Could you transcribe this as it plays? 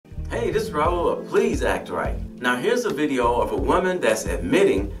Hey, this is Raulh. Please act right. Now here's a video of a woman that's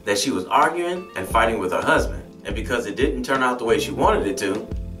admitting that she was arguing and fighting with her husband. And because it didn't turn out the way she wanted it to,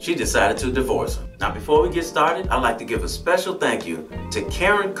 she decided to divorce him. Now before we get started, I'd like to give a special thank you to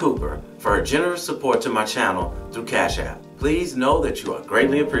Karen Cooper for her generous support to my channel through Cash App. Please know that you are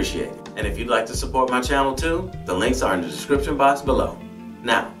greatly appreciated. And if you'd like to support my channel too, the links are in the description box below.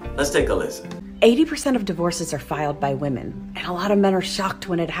 Now, let's take a listen. 80% of divorces are filed by women, and a lot of men are shocked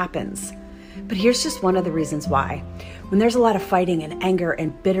when it happens. But here's just one of the reasons why. When there's a lot of fighting and anger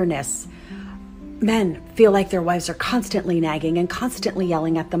and bitterness, men feel like their wives are constantly nagging and constantly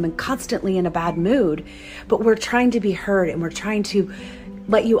yelling at them and constantly in a bad mood. But we're trying to be heard, and we're trying to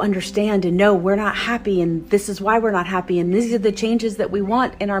let you understand and know we're not happy, and this is why we're not happy, and these are the changes that we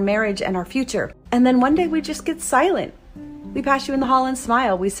want in our marriage and our future. And then one day we just get silent. We pass you in the hall and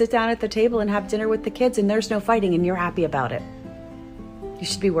smile. We sit down at the table and have dinner with the kids, and there's no fighting, and you're happy about it. You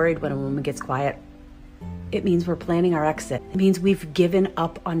should be worried when a woman gets quiet. It means we're planning our exit. It means we've given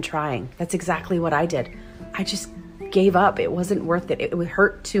up on trying. That's exactly what I did. I just gave up. It wasn't worth it. It would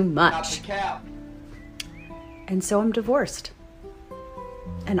hurt too much. And so I'm divorced.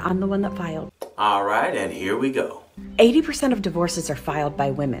 And I'm the one that filed. All right, and here we go. 80% of divorces are filed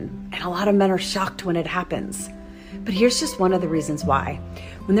by women, and a lot of men are shocked when it happens. But here's just one of the reasons why.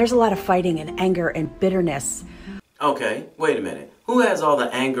 When there's a lot of fighting and anger and bitterness. Okay, wait a minute. Who has all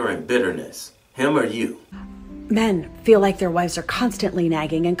the anger and bitterness? Him or you? Men feel like their wives are constantly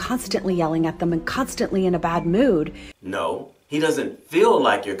nagging and constantly yelling at them and constantly in a bad mood. No, he doesn't feel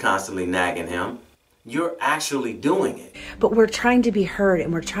like you're constantly nagging him. You're actually doing it. But we're trying to be heard,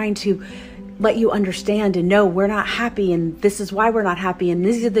 and we're trying to let you understand and know we're not happy, and this is why we're not happy, and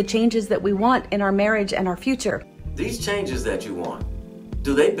these are the changes that we want in our marriage and our future. These changes that you want,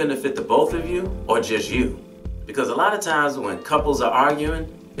 do they benefit the both of you or just you? Because a lot of times when couples are arguing,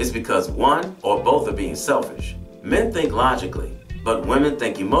 it's because one or both are being selfish. Men think logically, but women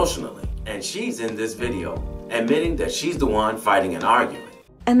think emotionally. And she's in this video admitting that she's the one fighting and arguing.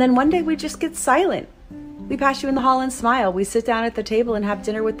 And then one day we just get silent. We pass you in the hall and smile. We sit down at the table and have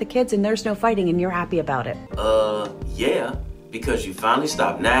dinner with the kids, and there's no fighting, and you're happy about it. Yeah, because you finally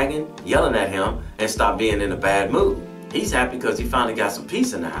stopped nagging, yelling at him, and stopped being in a bad mood. He's happy because he finally got some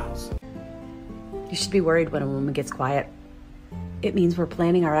peace in the house. You should be worried when a woman gets quiet. It means we're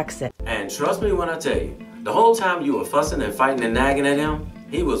planning our exit. And trust me when I tell you, the whole time you were fussing and fighting and nagging at him,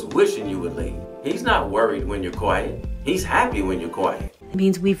 he was wishing you would leave. He's not worried when you're quiet. He's happy when you're quiet. It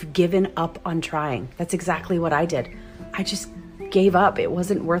means we've given up on trying. That's exactly what I did. I just gave up. It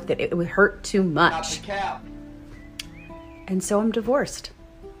wasn't worth it. It would hurt too much. And so I'm divorced.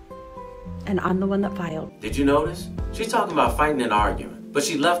 And I'm the one that filed. Did you notice? She's talking about fighting and arguing, but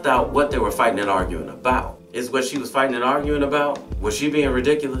she left out what they were fighting and arguing about. Is what she was fighting and arguing about? Was she being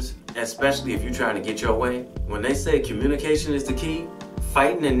ridiculous? Especially if you're trying to get your way? When they say communication is the key,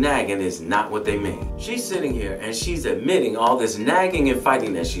 fighting and nagging is not what they mean. She's sitting here and she's admitting all this nagging and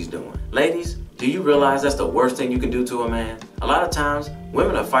fighting that she's doing. Ladies, do you realize that's the worst thing you can do to a man? A lot of times,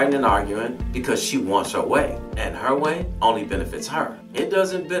 women are fighting and arguing because she wants her way. And her way only benefits her. It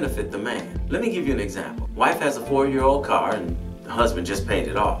doesn't benefit the man. Let me give you an example. Wife has a 4-year-old car and the husband just paid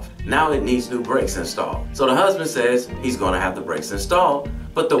it off. Now it needs new brakes installed. So the husband says he's gonna have the brakes installed,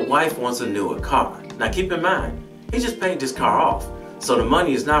 but the wife wants a newer car. Now keep in mind, he just paid this car off. So the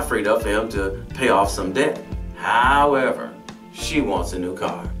money is not freed up for him to pay off some debt. However, she wants a new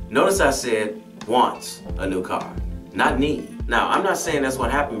car. Notice I said wants a new car, not need. Now, I'm not saying that's what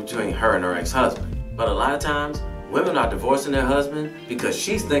happened between her and her ex-husband, but a lot of times, women are divorcing their husband because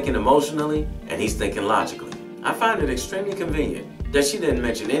she's thinking emotionally and he's thinking logically. I find it extremely convenient that she didn't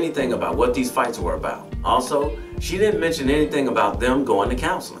mention anything about what these fights were about. Also, she didn't mention anything about them going to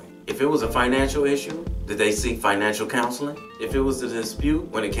counseling. If it was a financial issue, did they seek financial counseling? If it was a dispute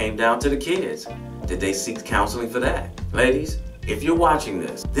when it came down to the kids, did they seek counseling for that? Ladies, if you're watching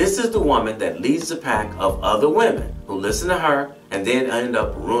this, this is the woman that leads the pack of other women who listen to her and then end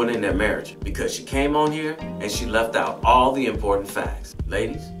up ruining their marriage because she came on here and she left out all the important facts.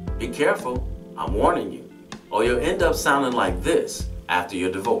 Ladies, be careful, I'm warning you, or you'll end up sounding like this after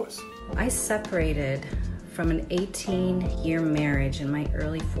your divorce. I separated from an 18-year marriage in my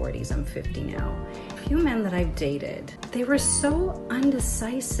early 40s. I'm 50 now. A few men that I've dated, they were so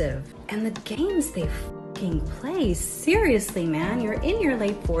undecisive. And the games they fucking play, seriously, man, you're in your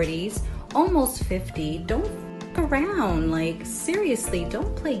late 40s, almost 50, don't fuck around. Like, seriously,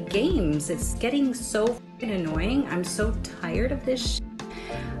 don't play games. It's getting so fucking annoying. I'm so tired of this shit.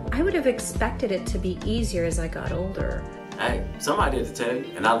 I would have expected it to be easier as I got older. Hey, somebody had to tell you,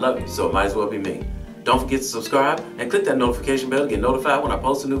 and I love you, so it might as well be me. Don't forget to subscribe and click that notification bell to get notified when I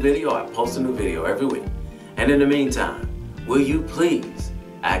post a new video. I post a new video every week. And in the meantime, will you please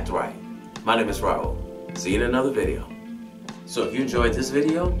act right? My name is Raulh. See you in another video. So if you enjoyed this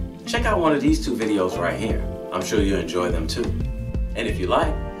video, check out one of these 2 videos right here. I'm sure you'll enjoy them too. And if you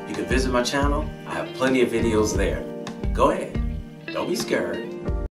like, you can visit my channel. I have plenty of videos there. Go ahead. Don't be scared.